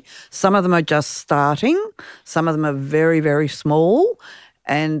family. Some of them are just starting, some of them are very, very small,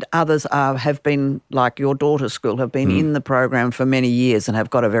 and others have been, like your daughter's school, have been in the program for many years and have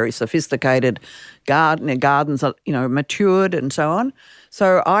got a very sophisticated garden. Their gardens are, matured and so on.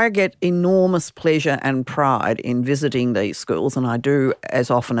 So I get enormous pleasure and pride in visiting these schools, and I do as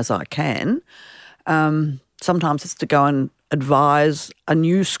often as I can. Sometimes it's to go and advise a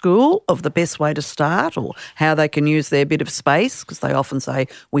new school of the best way to start or how they can use their bit of space, because they often say,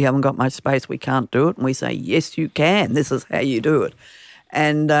 we haven't got much space, we can't do it. And we say, yes, you can. This is how you do it.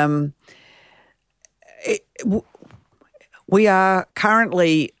 And we are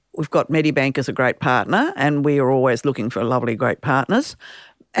currently, we've got Medibank as a great partner, and we are always looking for lovely, great partners.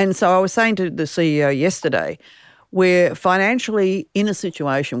 And so I was saying to the CEO yesterday, we're financially in a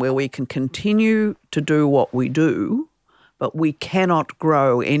situation where we can continue to do what we do, but we cannot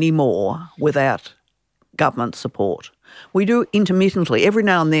grow anymore without government support. We do intermittently. Every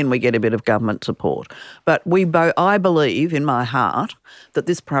now and then we get a bit of government support. But I believe in my heart that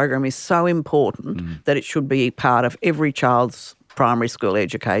this program is so important that it should be part of every child's primary school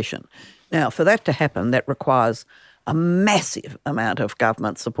education. Now, for that to happen, that requires a massive amount of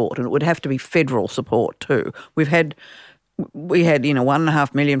government support, and it would have to be federal support too. We had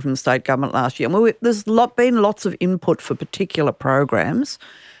 $1.5 million from the state government last year. And there's been lots of input for particular programs,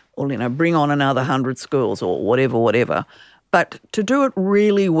 or bring on another 100 schools or whatever. But to do it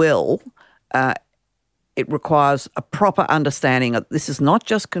really well, it requires a proper understanding of this is not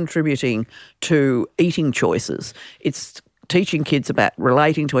just contributing to eating choices. It's teaching kids about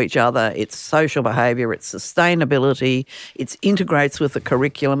relating to each other, it's social behaviour, it's sustainability, it integrates with the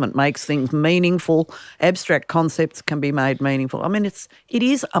curriculum, it makes things meaningful, abstract concepts can be made meaningful. I mean, it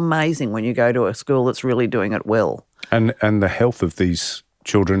is amazing when you go to a school that's really doing it well. And the health of these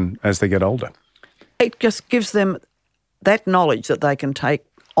children as they get older. It just gives them that knowledge that they can take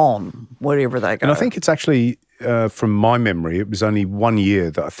on wherever they go. And I think it's actually, from my memory, it was only 1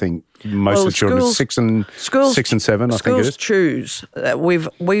 year that I think most of the children, 6 and 7, I think it is. Schools choose.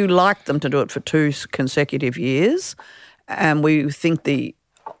 We like them to do it for 2 consecutive years, and we think the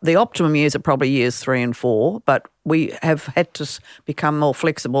optimum years are probably years 3 and 4, but we have had to become more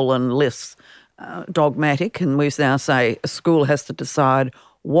flexible and less dogmatic, and we now say a school has to decide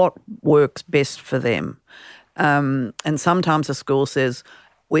what works best for them. And sometimes a school says,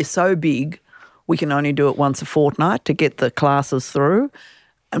 we're so big, we can only do it once a fortnight to get the classes through,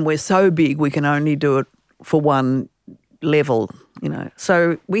 and we're so big we can only do it for one level,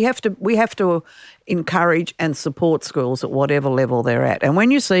 So we have to encourage and support schools at whatever level they're at. And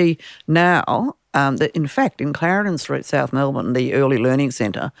when you see now, in fact, in Clarendon Street, South Melbourne, the Early Learning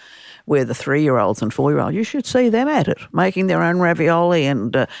Centre, where the 3-year-olds and 4-year-olds, you should see them at it, making their own ravioli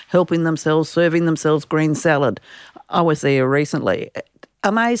and helping themselves, serving themselves green salad. I was there recently.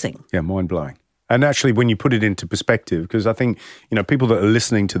 Amazing. Yeah, mind-blowing. And actually, when you put it into perspective, because I think, people that are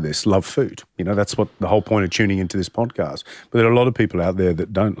listening to this love food. That's what the whole point of tuning into this podcast. But there are a lot of people out there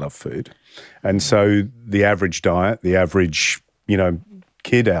that don't love food. And so the average diet, the average,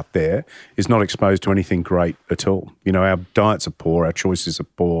 kid out there is not exposed to anything great at all. You know, our diets are poor, our choices are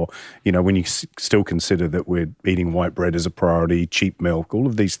poor. You know, when you still consider that we're eating white bread as a priority, cheap milk, all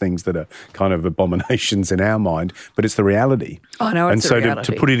of these things that are kind of abominations in our mind, but it's the reality. I know, it's the reality.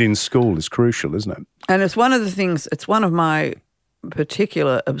 reality. To put it in school is crucial, isn't it? And it's one of the things, it's one of my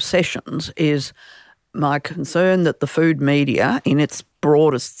particular obsessions is my concern that the food media, in its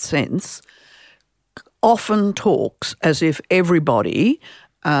broadest sense, often talks as if everybody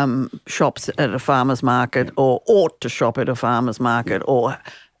shops at a farmer's market or ought to shop at a farmer's market or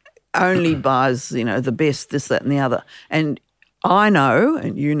only buys, you know, the best, this, that and the other. And I know,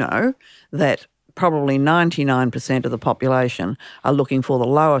 and you know, that probably 99% of the population are looking for the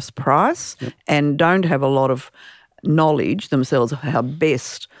lowest price and don't have a lot of knowledge themselves of how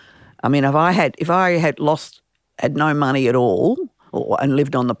best. I mean, if I had had no money at all and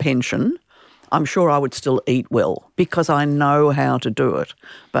lived on the pension, I'm sure I would still eat well because I know how to do it.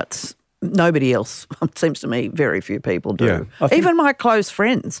 But nobody else, it seems to me, very few people do. Yeah, even my close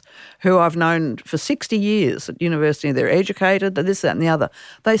friends who I've known for 60 years at university, they're educated, they're this, that and the other,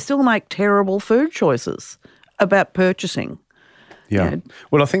 they still make terrible food choices about purchasing. Yeah. You know,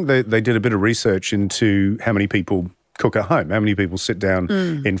 well, I think they did a bit of research into how many people cook at home, how many people sit down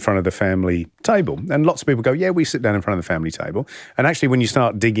in front of the family table. And lots of people go, yeah, we sit down in front of the family table. And actually, when you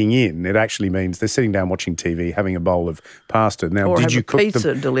start digging in, it actually means they're sitting down watching TV, having a bowl of pasta. Now, or did have you a cook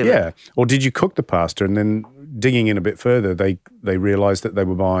pizza delivered. Yeah. Or did you cook the pasta? And then digging in a bit further, they realised that they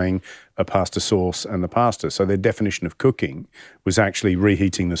were buying a pasta sauce and the pasta. So their definition of cooking was actually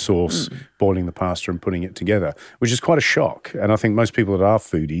reheating the sauce, boiling the pasta and putting it together, which is quite a shock. And I think most people that are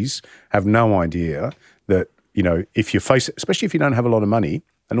foodies have no idea that, you know, if you face, especially if you don't have a lot of money,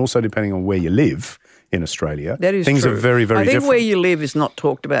 and also depending on where you live in Australia, that is things true. are very, very different. I think where you live is not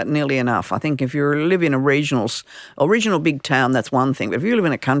talked about nearly enough. I think if you live in a regional big town, that's one thing. But if you live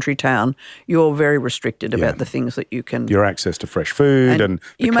in a country town, you're very restricted about the things that you can. Your access to fresh food and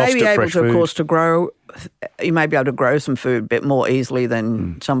the you cost may be of able fresh to, food. of course, to grow. You may be able to grow some food a bit more easily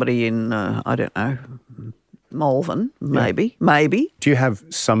than somebody in, I don't know, Malvern, maybe. Do you have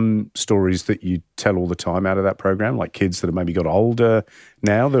some stories that you tell all the time out of that program, like kids that have maybe got older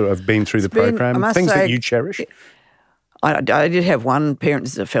now that have been through the program, things that you cherish? I did have one parent,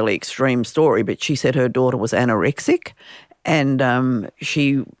 this is a fairly extreme story, but she said her daughter was anorexic and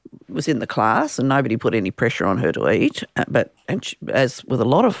she was in the class and nobody put any pressure on her to eat. As with a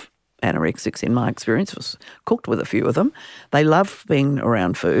lot of anorexics, in my experience, was cooked with a few of them. They love being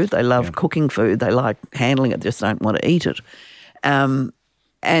around food. They love cooking food. They like handling it, just don't want to eat it.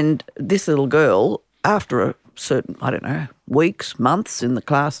 And this little girl, after a certain, I don't know, weeks, months in the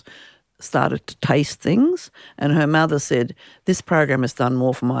class, started to taste things. And her mother said, this program has done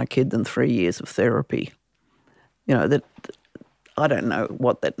more for my kid than 3 years of therapy. You know, that I don't know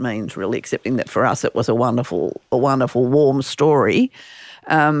what that means really, excepting that for us it was a wonderful, warm story.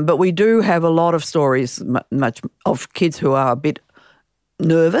 But we do have a lot of stories much of kids who are a bit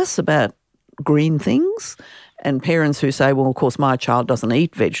nervous about green things and parents who say, well, of course, my child doesn't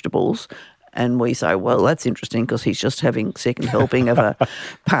eat vegetables. And we say, well, that's interesting because he's just having second helping of a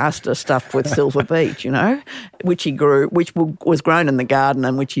pasta stuffed with silver beet, you know, which he grew, which was grown in the garden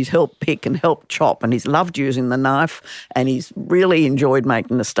and which he's helped pick and helped chop. And he's loved using the knife and he's really enjoyed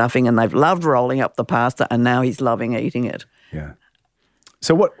making the stuffing and they've loved rolling up the pasta and now he's loving eating it. Yeah.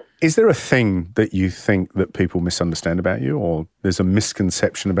 So is there a thing that you think that people misunderstand about you or there's a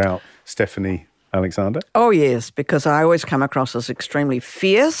misconception about Stephanie Alexander? Oh, yes, because I always come across as extremely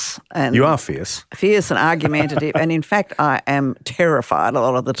fierce. And you are fierce. Fierce and argumentative. And in fact, I am terrified a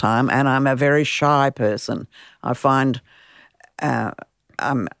lot of the time and I'm a very shy person. I find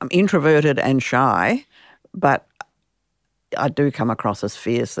I'm introverted and shy, but I do come across as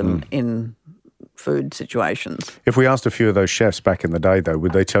fierce in food situations. If we asked a few of those chefs back in the day, though,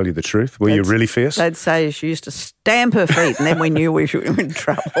 would they tell you the truth? Were you really fierce? They'd say she used to stamp her feet and then we knew we were in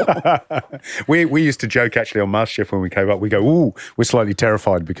trouble. We used to joke actually on MasterChef when we came up. We go, ooh, we're slightly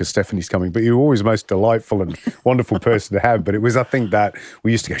terrified because Stephanie's coming. But you're always the most delightful and wonderful person to have. But it was, I think, that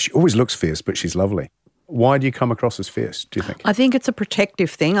we used to go, she always looks fierce, but she's lovely. Why do you come across as fierce, do you think? I think it's a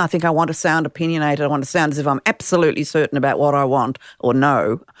protective thing. I think I want to sound opinionated. I want to sound as if I'm absolutely certain about what I want or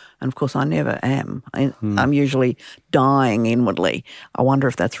know. And, of course, I never am. I'm usually dying inwardly. I wonder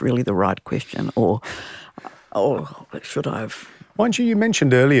if that's really the right question or should I have... You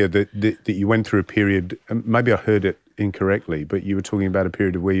mentioned earlier that you went through a period, maybe I heard it incorrectly, but you were talking about a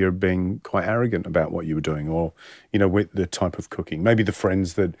period where you're being quite arrogant about what you were doing or, you know, with the type of cooking. Maybe the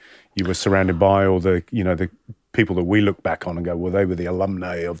friends that you were surrounded by or the people that we look back on and go, well, they were the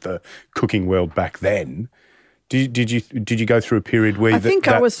alumni of the cooking world back then. Did you go through a period where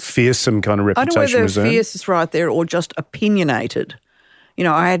that fearsome kind of reputation was I don't know whether earned? fierce is right there or just opinionated. You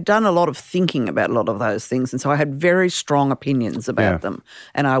know, I had done a lot of thinking about a lot of those things, and so I had very strong opinions about them,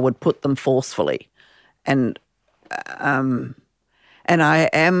 and I would put them forcefully. And I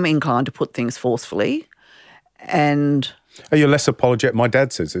am inclined to put things forcefully. And are you less apologetic? My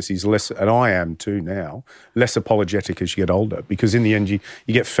dad says this. He's less, and I am too now, less apologetic as you get older, because in the end you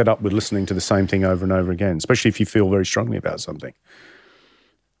get fed up with listening to the same thing over and over again, especially if you feel very strongly about something.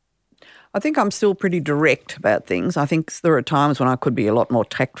 I think I'm still pretty direct about things. I think there are times when I could be a lot more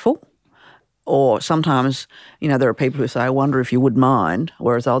tactful, or sometimes, you know, there are people who say, I wonder if you would mind,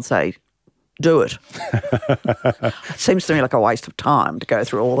 whereas I'd say, do it. It seems to me like a waste of time to go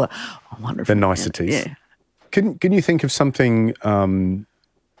through all the, I wonder if the niceties. Yeah. Can you think of something in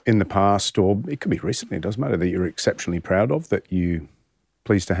the past, or it could be recently, it doesn't matter, that you're exceptionally proud of, that you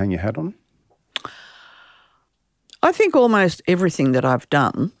pleased to hang your hat on? I think almost everything that I've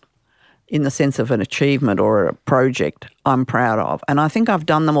done in the sense of an achievement or a project I'm proud of. And I think I've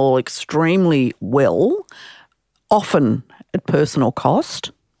done them all extremely well, often at personal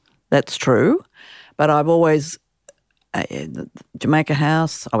cost. That's true. But I've always, Jamaica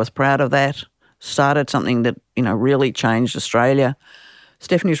House, I was proud of that. Started something that, you know, really changed Australia.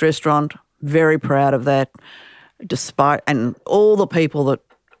 Stephanie's Restaurant, very proud of that. And all the people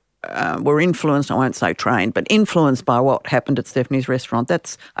that were influenced, I won't say trained, but influenced by what happened at Stephanie's Restaurant.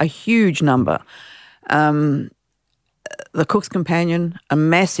 That's a huge number. The Cook's Companion, a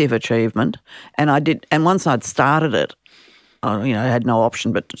massive achievement. And once I'd started it, I had no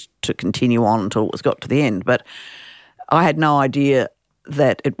option but to continue on until it got to the end. But I had no idea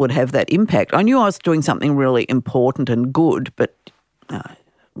that it would have that impact. I knew I was doing something really important and good, but it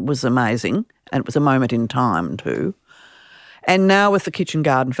was amazing, and it was a moment in time too. And now with the Kitchen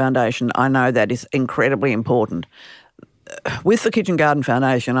Garden Foundation, I know that is incredibly important. With the Kitchen Garden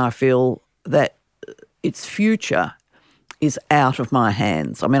Foundation, I feel that its future is out of my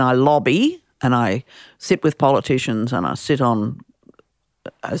hands. I mean, I lobby and I sit with politicians and I sit on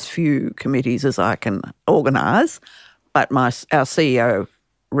as few committees as I can organise, but our CEO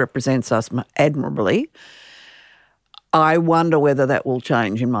represents us admirably. I wonder whether that will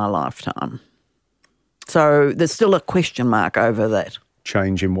change in my lifetime. So there's still a question mark over that.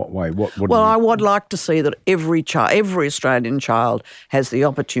 Change in what way? I would like to see that every Australian child has the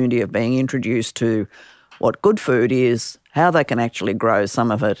opportunity of being introduced to what good food is, how they can actually grow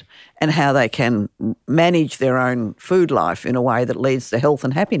some of it, and how they can manage their own food life in a way that leads to health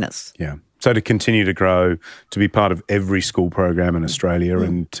and happiness. Yeah. So to continue to grow, to be part of every school program in Australia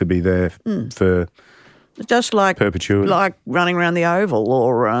and to be there for just like perpetuity. Like running around the Oval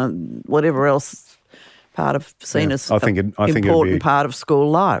or whatever else part of seen as an important part of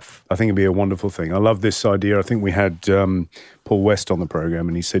school life. I think it'd be a wonderful thing. I love this idea. I think we had Paul West on the program,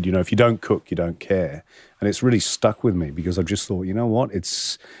 and he said, if you don't cook, you don't care. And it's really stuck with me because I've just thought, you know what,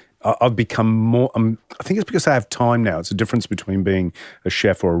 I've become more, I think it's because I have time now. It's a difference between being a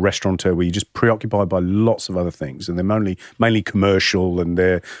chef or a restaurateur where you're just preoccupied by lots of other things, and they're mainly commercial, and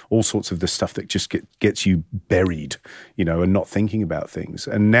they're all sorts of the stuff that just gets you buried, and not thinking about things.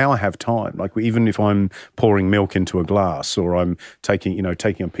 And now I have time. Like even if I'm pouring milk into a glass or I'm taking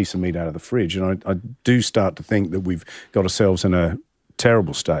a piece of meat out of the fridge, and I do start to think that we've got ourselves in a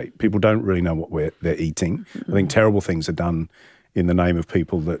terrible state. People don't really know what they're eating. I think terrible things are done in the name of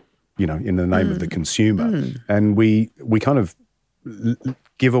people that, in the name of the consumer. And we kind of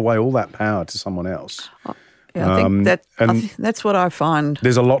give away all that power to someone else. Yeah, I think that's what I find.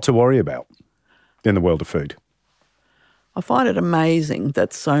 There's a lot to worry about in the world of food. I find it amazing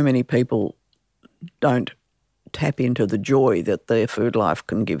that so many people don't tap into the joy that their food life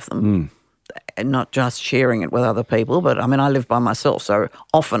can give them. And not just sharing it with other people, but I mean, I live by myself, so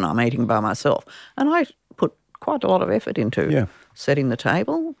often I'm eating by myself. And I put quite a lot of effort into setting the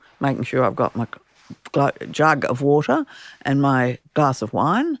table, making sure I've got my jug of water and my glass of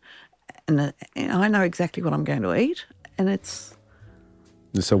wine, and I know exactly what I'm going to eat, and it's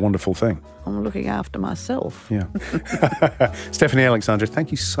a wonderful thing. I'm looking after myself. Yeah. Stephanie Alexandra,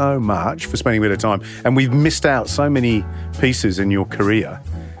 thank you so much for spending a bit of time. And we've missed out so many pieces in your career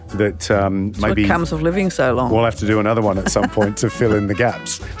that maybe what comes of living so long. We'll have to do another one at some point to fill in the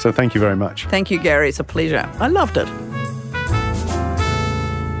gaps. So thank you very much. Thank you, Gary. It's a pleasure. I loved it.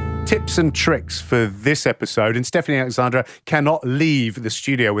 Tips and tricks for this episode, and Stephanie Alexandra cannot leave the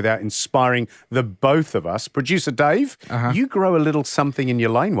studio without inspiring the both of us. Producer Dave, you grow a little something in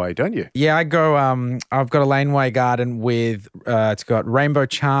your laneway, don't you? Yeah, I grow. I've got a laneway garden with it's got rainbow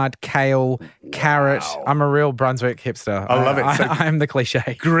chard, kale, carrot. I'm a real Brunswick hipster. I love it. So I am the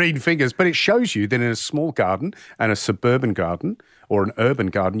cliche. Green fingers. But it shows you that in a small garden and a suburban garden or an urban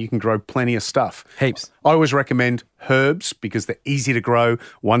garden, you can grow plenty of stuff. Heaps. I always recommend herbs because they're easy to grow.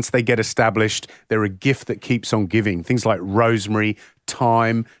 Once they get established, they're a gift that keeps on giving. Things like rosemary,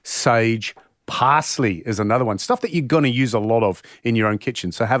 thyme, sage, parsley is another one. Stuff that you're going to use a lot of in your own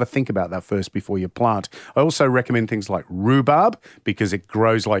kitchen. So have a think about that first before you plant. I also recommend things like rhubarb because it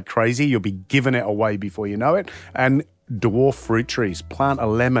grows like crazy. You'll be giving it away before you know it. And dwarf fruit trees. Plant a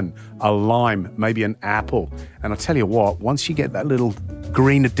lemon, a lime, maybe an apple. And I tell you what, once you get that little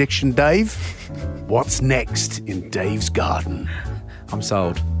green addiction, Dave, what's next in Dave's garden? I'm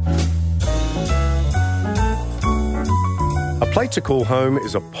sold. A Plate to Call Home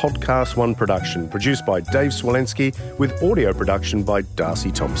is a Podcast One production produced by Dave Swolensky with audio production by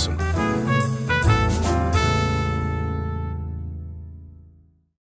Darcy Thompson.